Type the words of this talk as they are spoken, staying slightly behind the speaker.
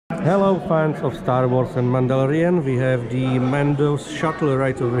Hello fans of Star Wars and Mandalorian, we have the MOCed shuttle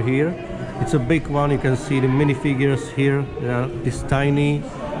right over here. It's a big one, you can see the minifigures here, this tiny.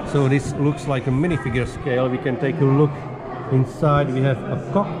 So this looks like a minifigure scale. We can take a look inside. We have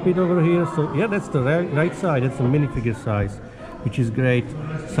a cockpit over here, so yeah, that's the right side, that's a minifigure size, which is great.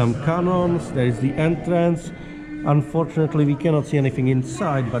 Some cannons, there is the entrance. Unfortunately we cannot see anything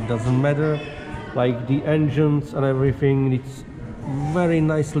inside, but doesn't matter. Like the engines and everything, it's very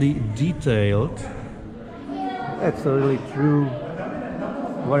nicely detailed. That's really true,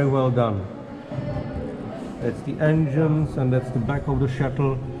 very well done. That's the engines and that's the back of the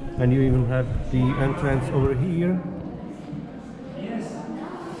shuttle, and you even have the entrance over here.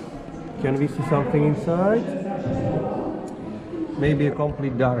 Can we see something inside? Maybe a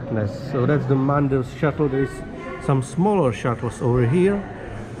complete darkness. So that's the MOCed shuttle. There is some smaller shuttles over here,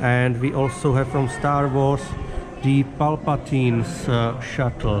 and we also have from Star Wars the Palpatine's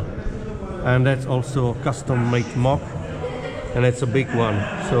shuttle, and that's also a custom-made MOC, and it's a big one.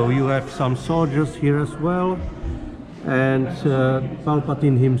 So you have some soldiers here as well, and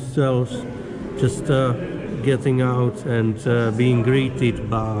Palpatine himself just getting out and being greeted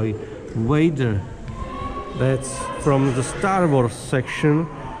by Vader. That's from the Star Wars section,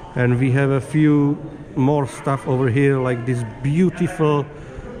 and we have a few more stuff over here, like this beautiful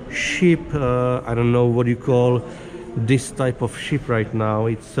ship. I don't know what you call this type of ship right now.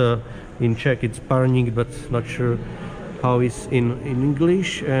 It's in Czech it's parník, but not sure how it's in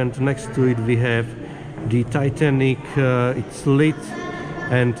English. And next to it we have the Titanic. It's lit,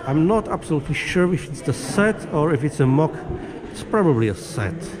 and I'm not absolutely sure if it's the set or if it's a MOC. It's probably a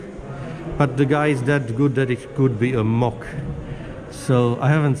set, but the guy is that good that it could be a MOC. So I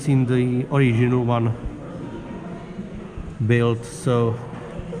haven't seen the original one built, so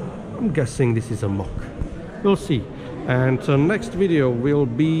I'm guessing this is a MOC. We'll see. And next video will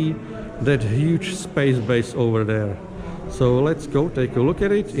be that huge space base over there. So let's go take a look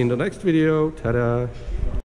at it in the next video. Ta-da!